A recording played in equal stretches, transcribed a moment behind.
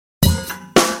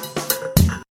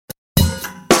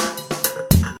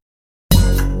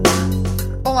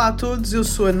Olá a todos, eu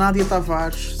sou a Nádia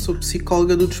Tavares, sou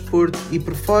psicóloga do desporto e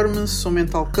performance, sou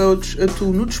mental coach,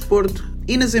 atuo no desporto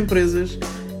e nas empresas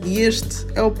e este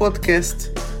é o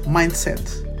podcast Mind7.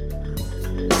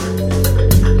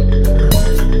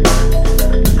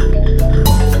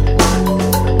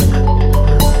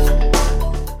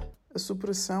 A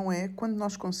superação é quando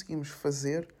nós conseguimos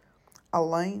fazer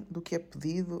além do que é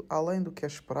pedido, além do que é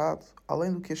esperado,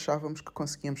 além do que achávamos que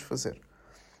conseguíamos fazer.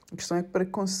 A questão é que para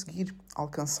conseguir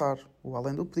alcançar o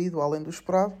além do pedido, o além do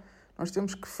esperado, nós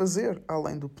temos que fazer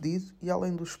além do pedido e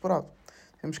além do esperado.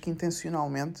 Temos que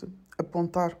intencionalmente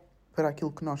apontar para aquilo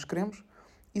que nós queremos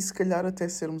e se calhar até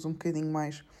sermos um bocadinho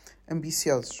mais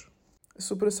ambiciosos. A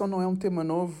superação não é um tema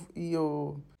novo e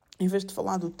eu, em vez de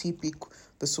falar do típico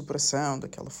da superação,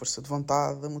 daquela força de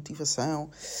vontade, da motivação,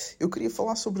 eu queria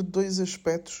falar sobre dois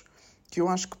aspectos que eu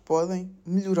acho que podem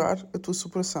melhorar a tua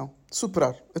superação.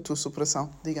 Superar a tua superação,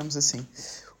 digamos assim.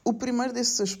 O primeiro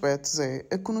desses aspectos é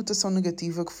a conotação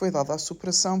negativa que foi dada à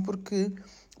superação, porque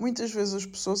muitas vezes as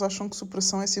pessoas acham que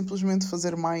superação é simplesmente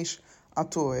fazer mais à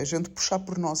toa. É a gente puxar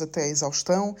por nós até a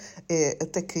exaustão, é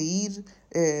até cair,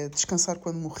 é descansar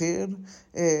quando morrer,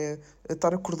 é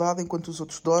estar acordado enquanto os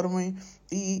outros dormem.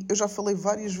 E eu já falei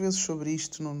várias vezes sobre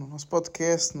isto no nosso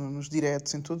podcast, nos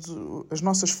directs, em todas as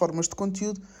nossas formas de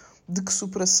conteúdo, de que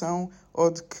superação ou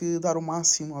de que dar o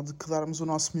máximo ou de que darmos o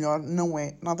nosso melhor não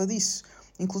é nada disso.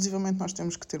 Inclusivamente nós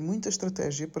temos que ter muita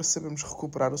estratégia para sabermos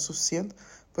recuperar o suficiente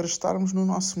para estarmos no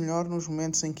nosso melhor nos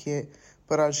momentos em que é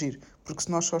para agir. Porque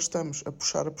se nós só estamos a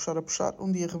puxar, um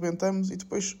dia arrebentamos e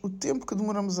depois o tempo que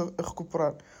demoramos a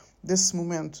recuperar desse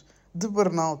momento de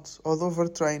burnout ou de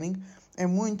overtraining é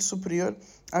muito superior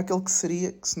àquele que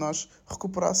seria que se nós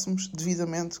recuperássemos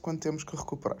devidamente quando temos que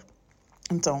recuperar.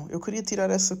 Então, eu queria tirar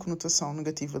essa conotação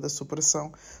negativa da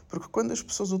superação, porque quando as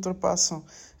pessoas ultrapassam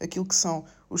aquilo que são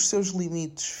os seus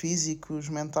limites físicos,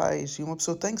 mentais, e uma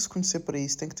pessoa tem que se conhecer para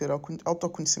isso, tem que ter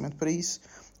autoconhecimento para isso,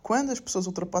 quando as pessoas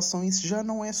ultrapassam isso já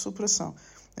não é superação.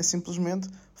 É simplesmente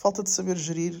falta de saber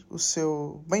gerir o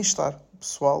seu bem-estar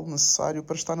pessoal necessário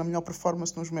para estar na melhor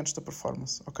performance nos momentos da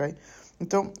performance, ok?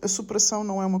 Então, a superação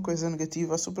não é uma coisa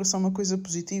negativa, a superação é uma coisa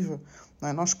positiva. Não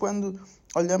é? Nós, quando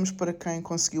olhamos para quem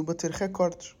conseguiu bater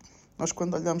recordes, nós,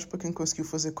 quando olhamos para quem conseguiu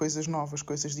fazer coisas novas,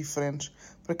 coisas diferentes,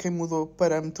 para quem mudou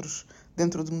parâmetros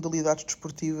dentro de modalidades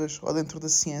desportivas, ou dentro da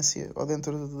ciência, ou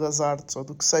dentro das artes, ou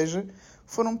do que seja,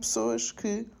 foram pessoas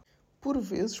que, por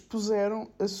vezes,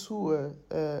 puseram a sua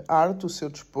arte, o seu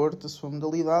desporto, a sua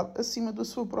modalidade, acima da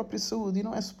sua própria saúde. E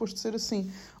não é suposto ser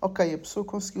assim. Ok, a pessoa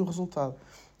conseguiu o resultado.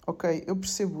 Ok, eu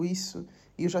percebo isso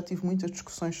e eu já tive muitas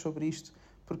discussões sobre isto,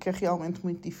 porque é realmente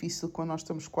muito difícil quando nós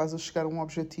estamos quase a chegar a um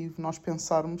objetivo, nós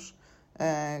pensarmos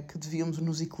que devíamos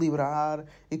nos equilibrar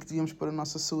e que devíamos pôr a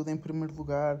nossa saúde em primeiro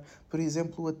lugar. Por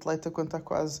exemplo, o atleta, quando está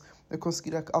quase a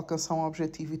conseguir alcançar um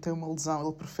objetivo e tem uma lesão,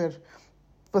 ele prefere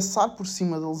passar por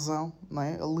cima da lesão, não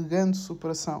é? Alegando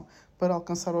superação para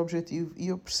alcançar o objetivo, e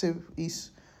eu percebo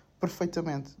isso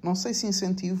perfeitamente. Não sei se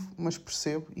incentivo, mas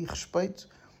percebo e respeito,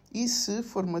 e se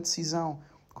for uma decisão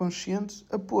consciente,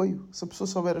 apoio. Se a pessoa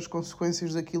souber as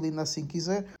consequências daquilo e ainda assim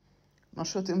quiser, nós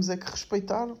só temos é que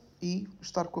respeitar e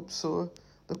estar com a pessoa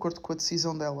de acordo com a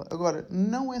decisão dela. Agora,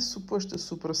 não é suposto a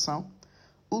superação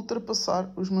ultrapassar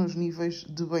os meus níveis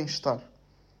de bem-estar,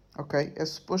 ok? É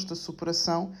suposto a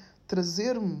superação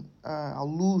trazer-me à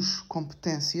luz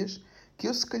competências que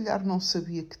eu se calhar não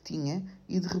sabia que tinha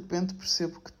e de repente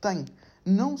percebo que tenho.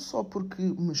 Não só porque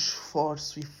me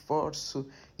esforço e forço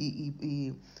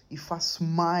e faço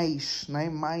mais, não é?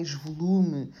 Mais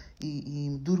volume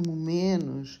e durmo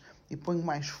menos e ponho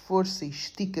mais força e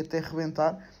estico até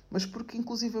arrebentar, mas porque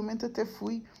inclusivamente até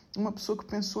fui uma pessoa que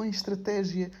pensou em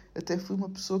estratégia, até fui uma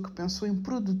pessoa que pensou em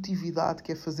produtividade,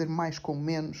 que é fazer mais com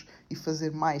menos e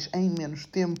fazer mais em menos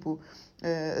tempo.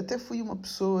 Até fui uma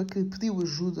pessoa que pediu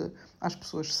ajuda às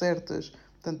pessoas certas.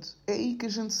 Portanto, é aí que a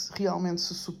gente realmente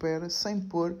se supera, sem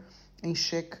pôr em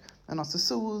xeque a nossa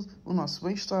saúde, o nosso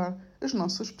bem-estar, as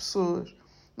nossas pessoas.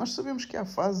 Nós sabemos que há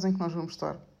fases em que nós vamos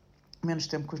estar menos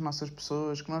tempo com as nossas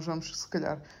pessoas, que nós vamos, se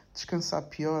calhar, descansar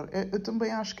pior. Eu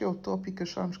também acho que é utópico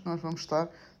acharmos que nós vamos estar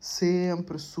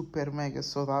sempre super mega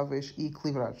saudáveis e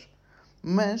equilibrados.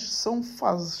 Mas são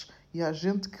fases e há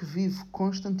gente que vive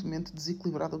constantemente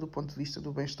desequilibrada do ponto de vista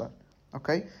do bem-estar.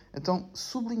 Ok? Então,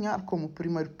 sublinhar como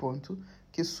primeiro ponto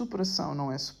que a superação não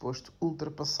é suposto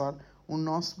ultrapassar o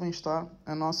nosso bem-estar,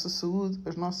 a nossa saúde,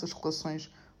 as nossas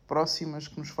relações próximas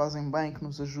que nos fazem bem, que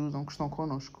nos ajudam, que estão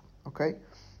connosco. Ok?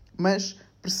 Mas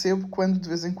percebo quando de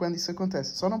vez em quando isso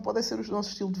acontece. Só não pode ser o nosso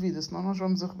estilo de vida, senão nós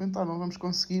vamos arrebentar, não vamos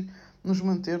conseguir nos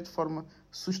manter de forma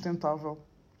sustentável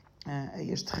a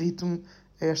este ritmo,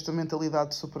 a esta mentalidade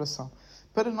de superação.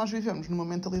 Para nós vivermos numa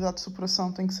mentalidade de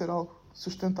superação tem que ser algo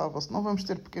sustentável. Senão vamos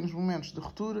ter pequenos momentos de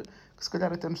ruptura, que se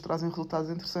calhar até nos trazem resultados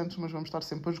interessantes, mas vamos estar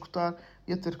sempre a esgotar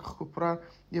e a ter que recuperar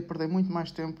e a perder muito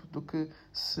mais tempo do que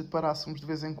se parássemos de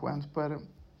vez em quando para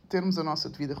termos a nossa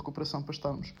devida recuperação para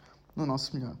estarmos no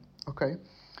nosso melhor. Ok?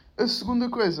 A segunda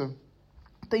coisa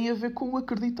tem a ver com o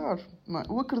acreditar. Não é?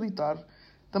 O acreditar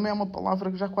também é uma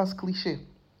palavra já quase clichê.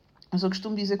 Mas eu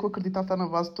costumo dizer que o acreditar está na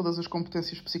base de todas as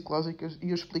competências psicológicas e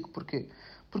eu explico porquê.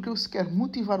 Porque se quero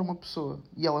motivar uma pessoa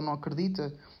e ela não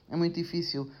acredita, é muito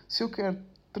difícil. Se eu quero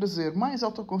trazer mais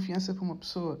autoconfiança para uma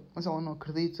pessoa, mas ela não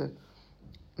acredita,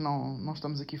 não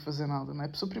estamos aqui a fazer nada. Não é? A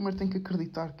pessoa primeiro tem que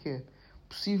acreditar que é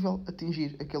possível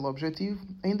atingir aquele objetivo,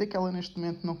 ainda que ela neste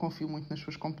momento não confie muito nas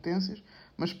suas competências,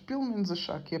 mas pelo menos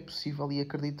achar que é possível e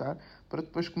acreditar, para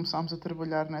depois começarmos a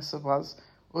trabalhar nessa base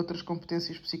outras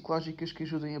competências psicológicas que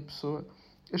ajudem a pessoa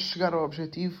a chegar ao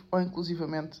objetivo ou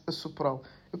inclusivamente a superá-lo.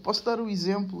 Eu posso dar o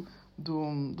exemplo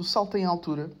do salto em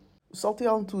altura. O salto em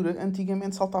altura,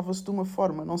 antigamente saltava-se de uma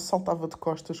forma, não se saltava de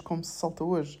costas como se salta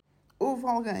hoje. Houve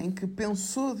alguém que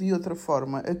pensou de outra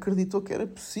forma, acreditou que era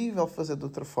possível fazer de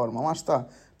outra forma. Lá está,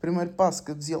 primeiro passo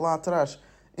que eu dizia lá atrás,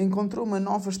 encontrou uma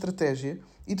nova estratégia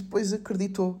e depois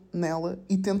acreditou nela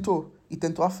e tentou. E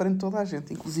tentou à frente de toda a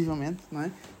gente, inclusivamente, não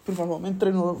é? Provavelmente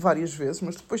treinou várias vezes,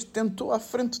 mas depois tentou à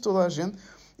frente de toda a gente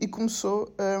e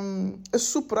começou a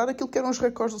superar aquilo que eram os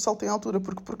recordes do salto em altura,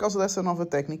 porque por causa dessa nova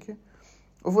técnica,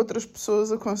 houve outras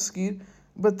pessoas a conseguir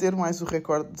bater mais o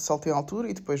recorde de salto em altura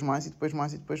e depois mais, e depois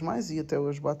mais, e depois mais, e até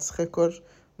hoje bate-se recordes,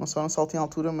 não só no salto em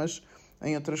altura, mas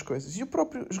em outras coisas. E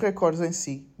os recordes em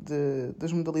si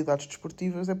das modalidades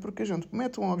desportivas é porque a gente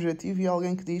mete um objetivo e há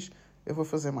alguém que diz, eu vou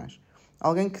fazer mais.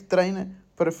 Alguém que treina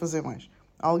para fazer mais.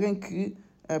 Alguém que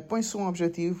põe-se um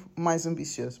objetivo mais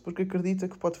ambicioso, porque acredita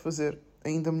que pode fazer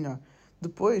ainda melhor.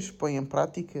 Depois põe em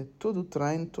prática todo o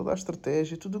treino, toda a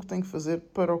estratégia, tudo o que tem que fazer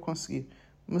para o conseguir.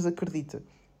 Mas acredita.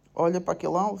 Olha para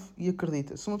aquele alvo e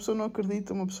acredita. Se uma pessoa não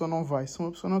acredita, uma pessoa não vai. Se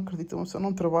uma pessoa não acredita, uma pessoa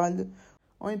não trabalha.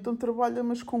 Ou então trabalha,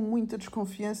 mas com muita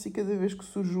desconfiança e cada vez que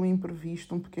surge um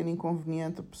imprevisto, um pequeno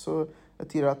inconveniente, a pessoa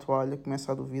atira a toalha,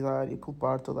 começa a duvidar e a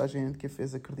culpar toda a gente que a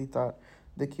fez acreditar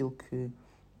daquilo que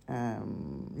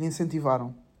lhe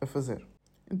incentivaram a fazer.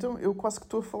 Então eu quase que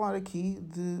estou a falar aqui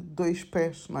de dois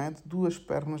pés, não é? De duas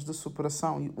pernas de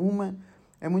superação. E uma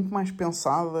é muito mais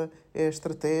pensada, é a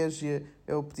estratégia,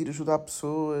 é o pedir ajuda a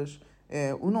pessoas,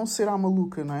 é o não ser à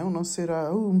maluca, não é? O não ser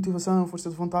à motivação, força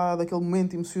de vontade, aquele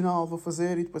momento emocional, vou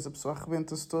fazer, e depois a pessoa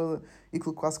arrebenta-se toda e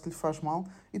aquilo quase que lhe faz mal.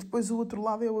 E depois o outro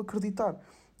lado é o acreditar.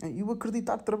 E o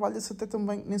acreditar trabalha-se até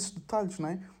também nesses detalhes, não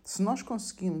é? Se nós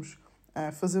conseguimos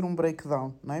fazer um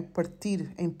breakdown, não é?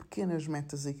 Partir em pequenas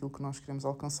metas aquilo que nós queremos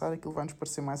alcançar, aquilo vai nos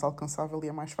parecer mais alcançável e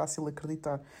é mais fácil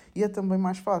acreditar. E é também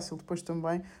mais fácil depois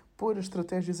também pôr as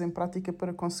estratégias em prática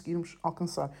para conseguirmos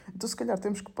alcançar. Então, se calhar,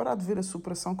 temos que parar de ver a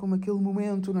superação como aquele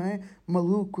momento, não é?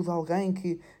 Maluco de alguém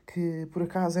que por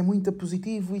acaso é muito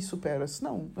positivo e supera-se.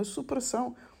 Não, a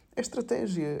superação é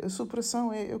estratégia. A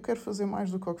superação é eu quero fazer mais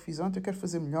do que o que fiz ontem, eu quero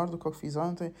fazer melhor do que o que fiz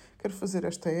ontem, quero fazer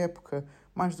esta época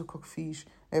mais do que o que fiz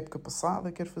a época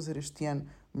passada, quero fazer este ano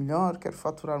melhor, quero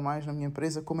faturar mais na minha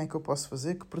empresa, como é que eu posso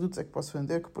fazer, que produtos é que posso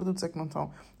vender, que produtos é que não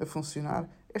estão a funcionar.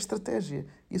 É estratégia.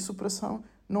 E a superação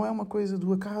não é uma coisa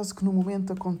do acaso que no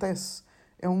momento acontece.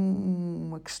 É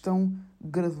uma questão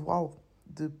gradual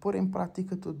de pôr em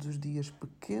prática todos os dias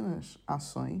pequenas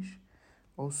ações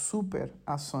ou super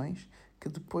ações que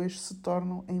depois se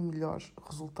tornam em melhores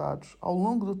resultados ao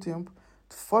longo do tempo,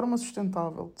 de forma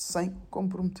sustentável, sem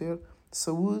comprometer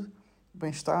saúde,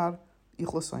 bem-estar e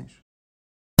relações.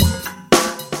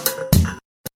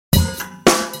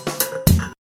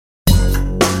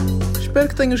 Espero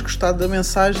que tenhas gostado da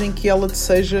mensagem, que ela te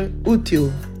seja útil.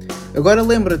 Agora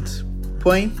lembra-te,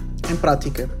 põe em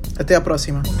prática. Até à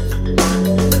próxima.